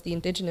well as the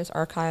indigenous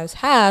archives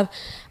have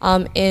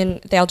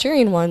in the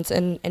Algerian ones,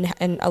 and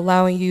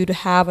allowing you to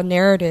have a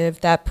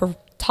narrative that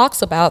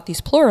talks about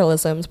these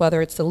pluralisms, whether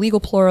it's the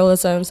legal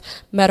pluralisms,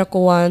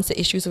 medical ones, the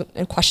issues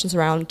and questions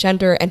around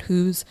gender and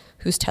who's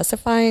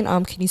testifying.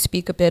 Can you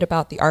speak a bit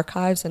about the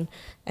archives and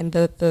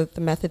the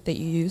method that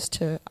you use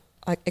to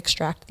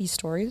extract these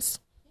stories?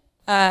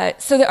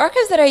 So the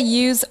archives that I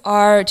use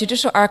are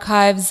judicial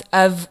archives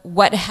of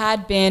what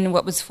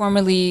was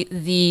formerly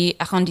the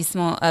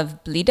arrondissement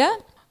of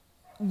Blida,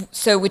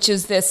 so which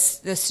is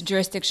this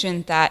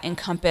jurisdiction that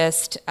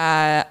encompassed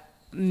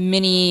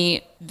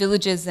many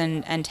villages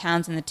and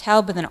towns in the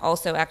Tel, but then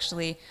also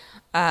actually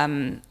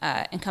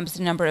encompassed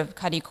a number of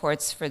Qadi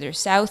courts further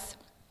south,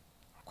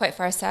 quite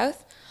far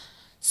south.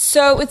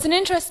 So it's an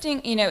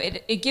interesting,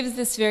 it gives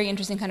this very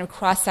interesting kind of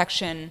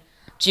cross-section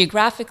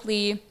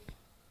geographically.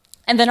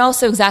 And then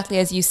also, exactly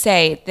as you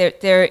say,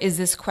 there is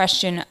this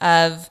question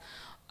of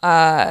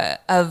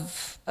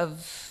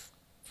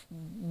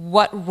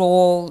what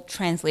role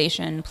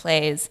translation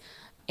plays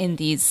in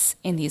these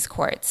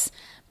courts.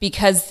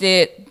 Because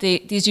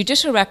these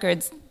judicial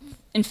records,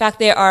 in fact,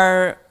 they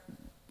are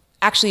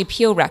actually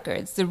appeal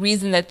records. The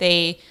reason that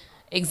they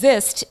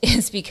exist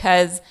is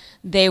because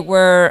they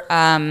were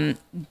appealed.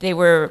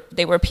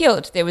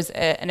 There was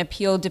an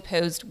appeal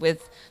deposed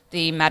with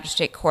the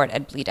magistrate court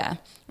at Blida,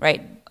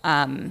 right?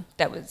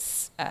 That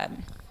was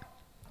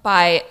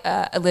by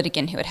a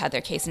litigant who had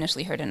their case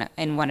initially heard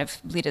in one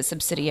of Blida's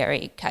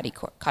subsidiary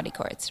Qadi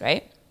courts,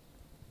 right?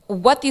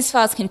 What these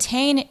files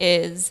contain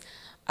is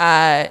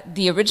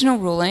the original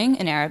ruling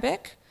in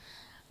Arabic.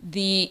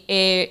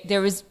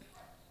 There was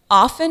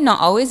often, not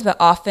always, but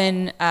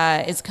often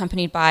is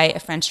accompanied by a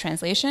French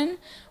translation,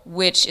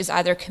 which is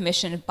either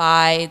commissioned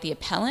by the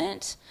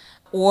appellant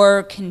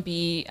or can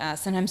be,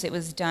 sometimes it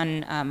was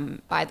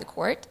done by the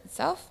court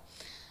itself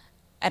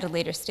at a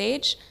later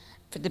stage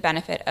for the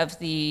benefit of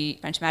the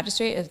French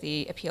magistrate of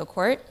the appeal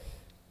court.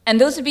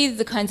 And those would be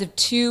the kinds of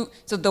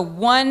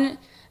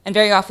and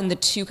very often the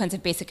two kinds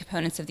of basic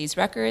components of these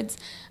records,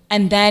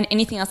 and then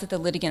anything else that the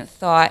litigant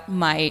thought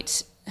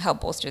might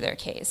help bolster their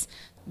case.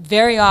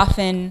 Very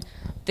often,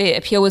 the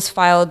appeal was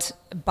filed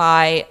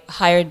by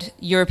hired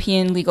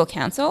European legal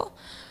counsel,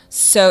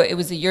 so it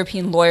was a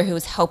European lawyer who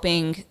was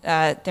helping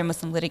their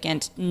Muslim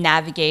litigant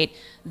navigate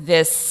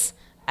this,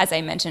 as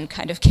I mentioned,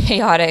 kind of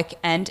chaotic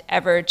and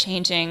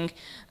ever-changing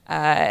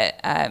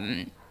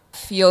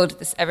field,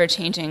 this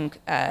ever-changing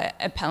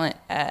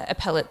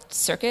appellate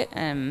circuit,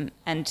 and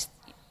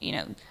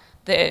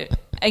the,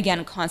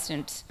 again,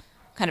 constant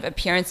kind of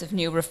appearance of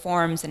new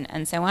reforms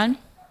and so on.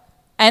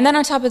 And then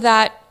on top of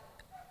that,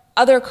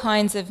 other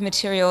kinds of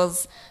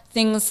materials,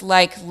 things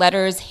like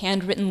letters,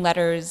 handwritten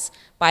letters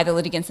by the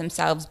litigants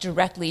themselves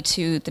directly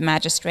to the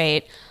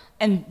magistrate.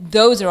 And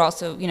those are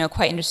also,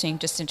 quite interesting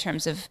just in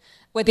terms of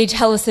what they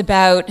tell us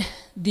about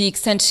the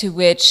extent to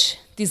which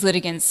these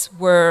litigants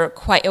were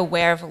quite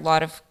aware of a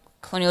lot of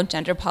colonial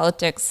gender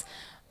politics,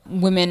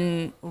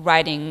 women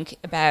writing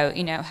about,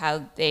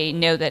 how they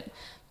know that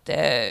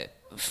the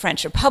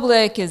French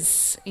Republic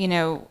is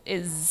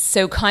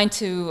so kind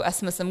to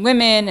us Muslim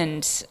women,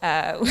 and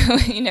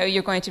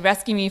you're going to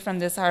rescue me from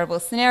this horrible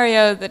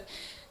scenario that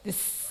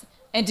this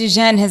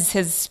indigène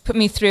has put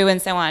me through,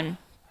 and so on.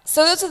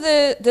 So that's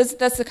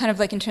the kind of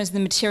like in terms of the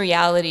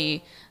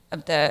materiality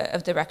of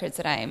the records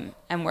that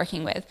I'm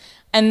working with.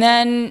 And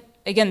then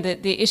again,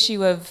 the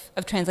issue of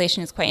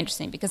translation is quite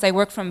interesting because I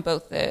work from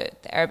both the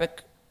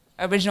Arabic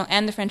original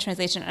and the French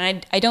translation,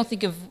 and I don't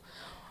think of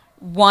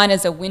one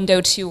as a window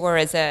to or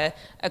as a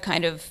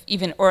kind of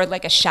even or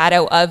like a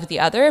shadow of the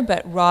other,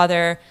 but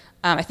rather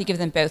I think of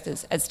them both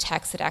as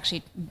texts that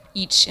actually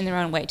each in their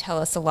own way tell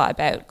us a lot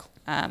about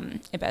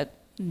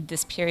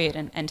this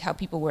period and how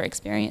people were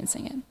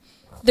experiencing it.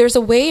 There's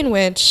a way in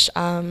which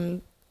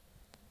in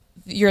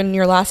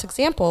your last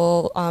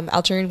example,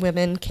 Algerian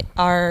women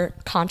are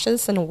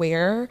conscious and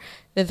aware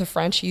that the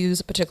French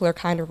use a particular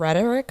kind of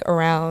rhetoric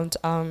around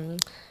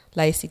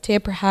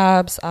laïcité,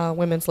 perhaps,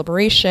 women's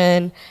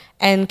liberation,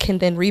 and can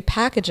then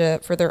repackage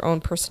it for their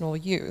own personal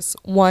use.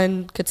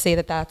 One could say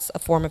that that's a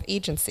form of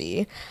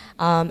agency,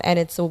 and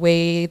it's a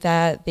way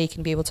that they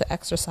can be able to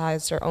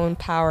exercise their own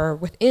power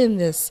within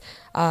this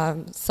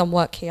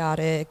somewhat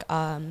chaotic,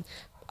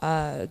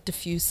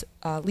 diffuse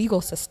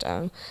legal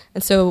system.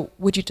 And so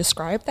would you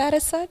describe that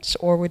as such,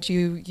 or would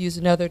you use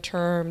another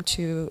term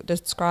to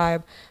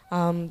describe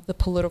the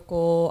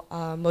political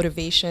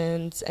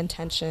motivations and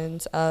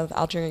tensions of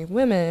Algerian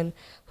women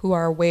who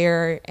are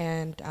aware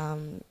and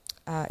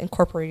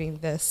incorporating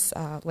this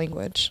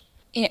language?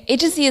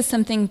 Agency is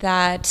something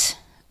that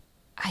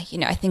I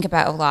think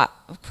about a lot,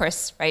 of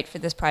course, right, for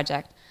this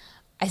project.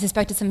 I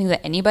suspect it's something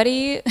that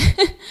anybody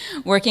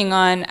working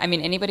on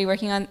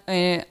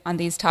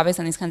these topics,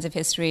 on these kinds of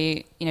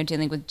history,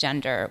 dealing with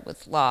gender,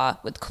 with law,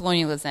 with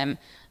colonialism,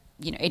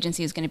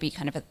 agency is going to be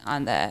kind of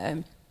on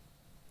the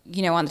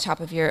top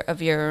of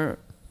your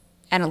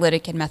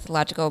analytic and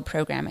methodological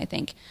program, I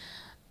think.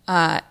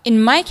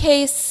 In my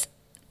case,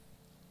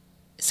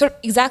 sort of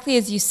exactly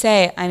as you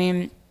say,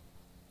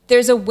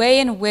 there's a way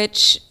in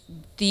which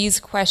these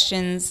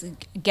questions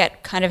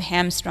get kind of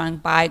hamstrung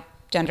by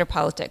gender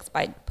politics,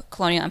 by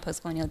colonial and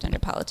post-colonial gender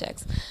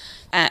politics,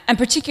 and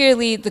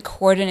particularly the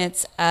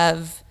coordinates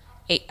of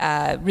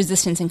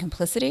resistance and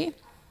complicity.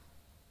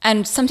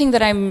 And something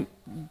that I'm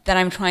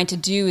trying to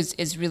do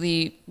is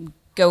really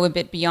go a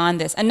bit beyond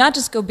this, and not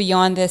just go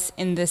beyond this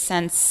in the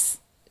sense,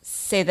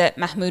 say, that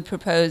Mahmoud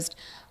proposed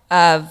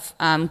of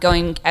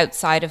going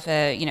outside of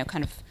a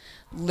kind of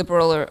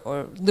liberal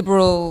or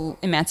liberal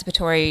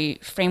emancipatory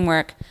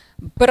framework,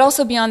 but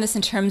also beyond this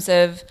in terms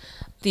of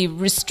the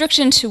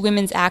restriction to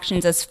women's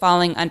actions as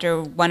falling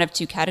under one of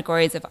two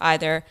categories of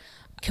either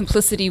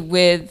complicity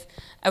with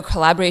or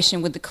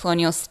collaboration with the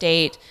colonial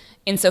state,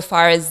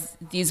 insofar as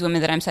these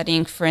women that I'm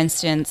studying, for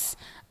instance,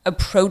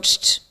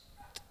 approached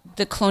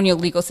the colonial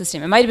legal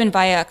system. It might have been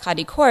via a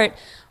Qadi court,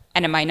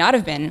 and it might not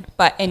have been,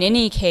 but in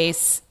any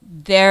case,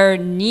 their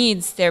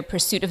needs, their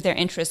pursuit of their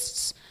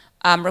interests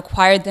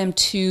required them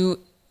to,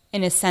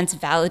 in a sense,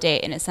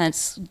 validate, in a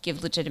sense,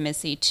 give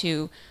legitimacy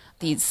to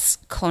these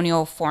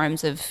colonial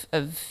forms of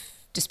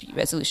dispute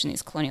resolution,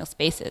 these colonial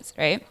spaces,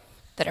 right,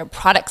 that are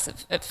products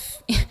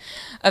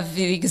of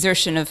the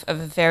exertion of a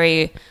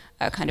very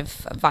kind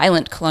of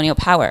violent colonial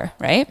power,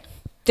 right?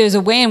 There's a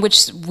way in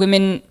which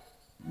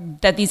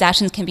that these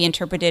actions can be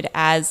interpreted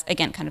as,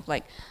 again, kind of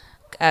like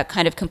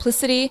kind of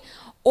complicity,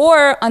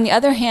 or on the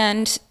other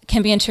hand,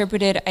 can be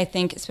interpreted, I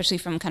think, especially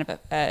from kind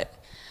of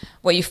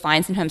what you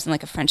find sometimes in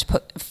like a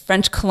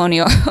French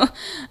colonial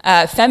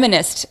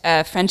feminist,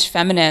 French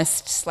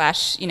feminist /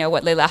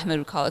 what Leila Ahmed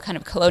would call a kind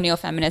of colonial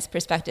feminist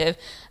perspective,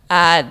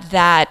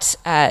 that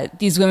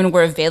these women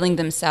were availing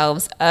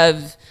themselves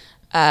of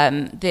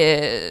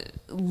the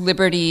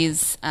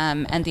liberties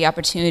and the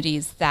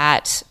opportunities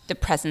that the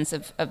presence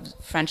of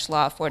French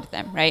law afforded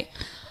them, right?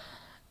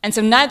 And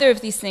so neither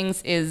of these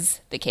things is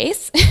the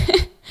case.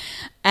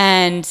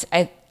 And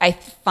I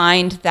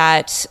find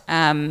that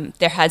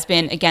there has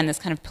been, again, this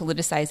kind of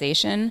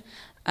politicization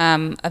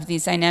of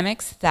these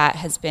dynamics that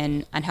has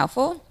been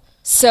unhelpful.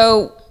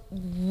 So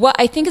what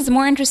I think is a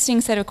more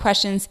interesting set of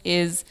questions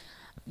is,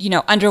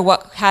 under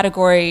what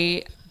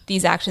category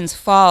these actions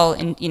fall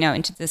in,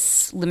 into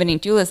this limiting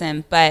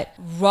dualism, but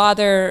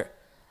rather,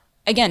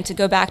 again, to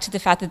go back to the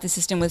fact that the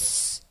system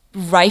was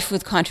rife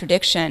with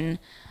contradiction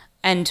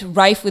and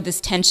rife with this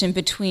tension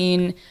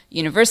between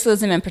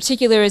universalism and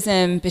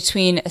particularism,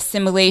 between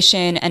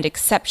assimilation and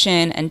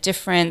exception and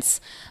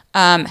difference.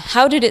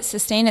 How did it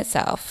sustain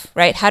itself,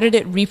 right? How did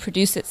it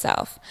reproduce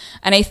itself?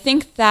 And I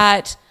think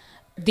that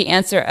the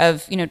answer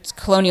of,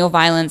 colonial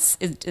violence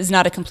is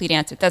not a complete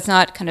answer. That's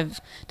not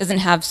doesn't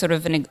have sort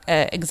of an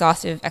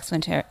exhaustive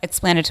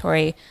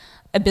explanatory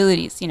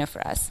abilities,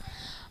 for us.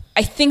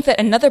 I think that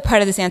another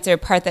part of this answer, a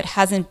part that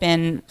hasn't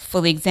been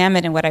fully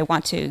examined and what I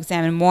want to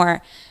examine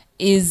more,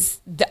 is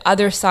the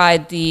other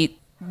side, the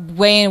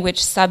way in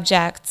which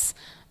subjects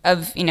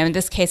of, in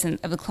this case,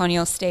 of the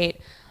colonial state,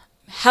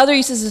 how their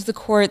uses of the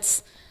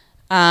courts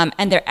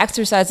and their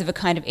exercise of a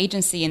kind of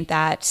agency in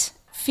that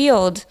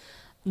field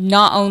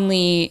not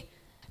only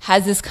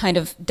has this kind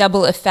of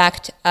double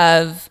effect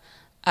of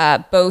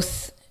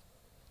both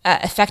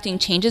affecting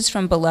changes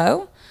from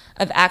below,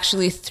 of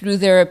actually through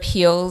their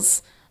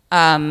appeals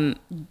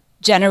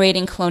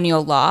generating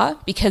colonial law,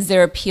 because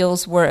their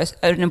appeals were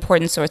an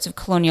important source of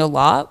colonial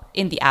law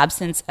in the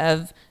absence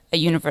of a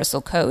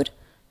universal code,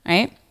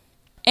 right?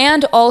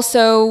 And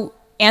also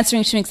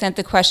answering to an extent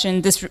the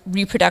question, this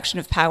reproduction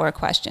of power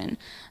question,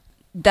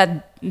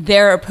 that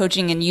they're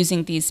approaching and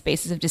using these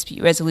spaces of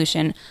dispute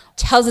resolution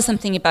tells us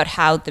something about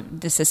how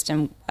the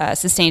system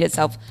sustained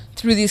itself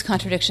through these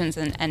contradictions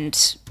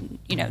and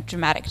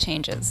dramatic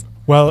changes.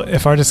 Well,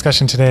 if our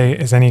discussion today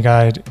is any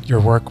guide, your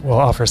work will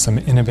offer some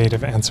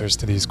innovative answers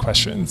to these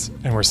questions,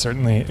 and we're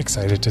certainly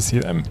excited to see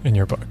them in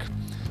your book.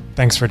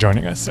 Thanks for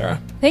joining us,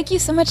 Sarah. Thank you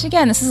so much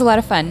again. This is a lot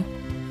of fun.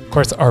 Of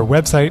course, our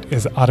website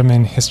is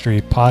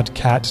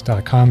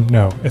OttomanHistoryPodcast.com.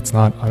 No, it's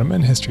not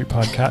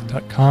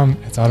OttomanHistoryPodcast.com.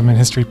 It's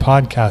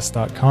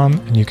OttomanHistoryPodcast.com,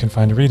 and you can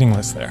find a reading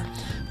list there.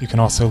 You can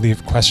also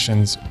leave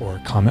questions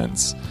or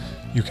comments.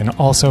 You can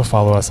also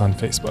follow us on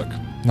Facebook.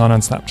 Not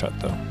on Snapchat,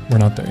 though. We're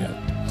not there yet.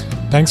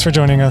 Thanks for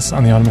joining us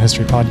on the Ottoman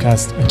History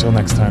Podcast. Until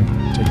next time,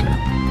 take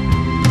care.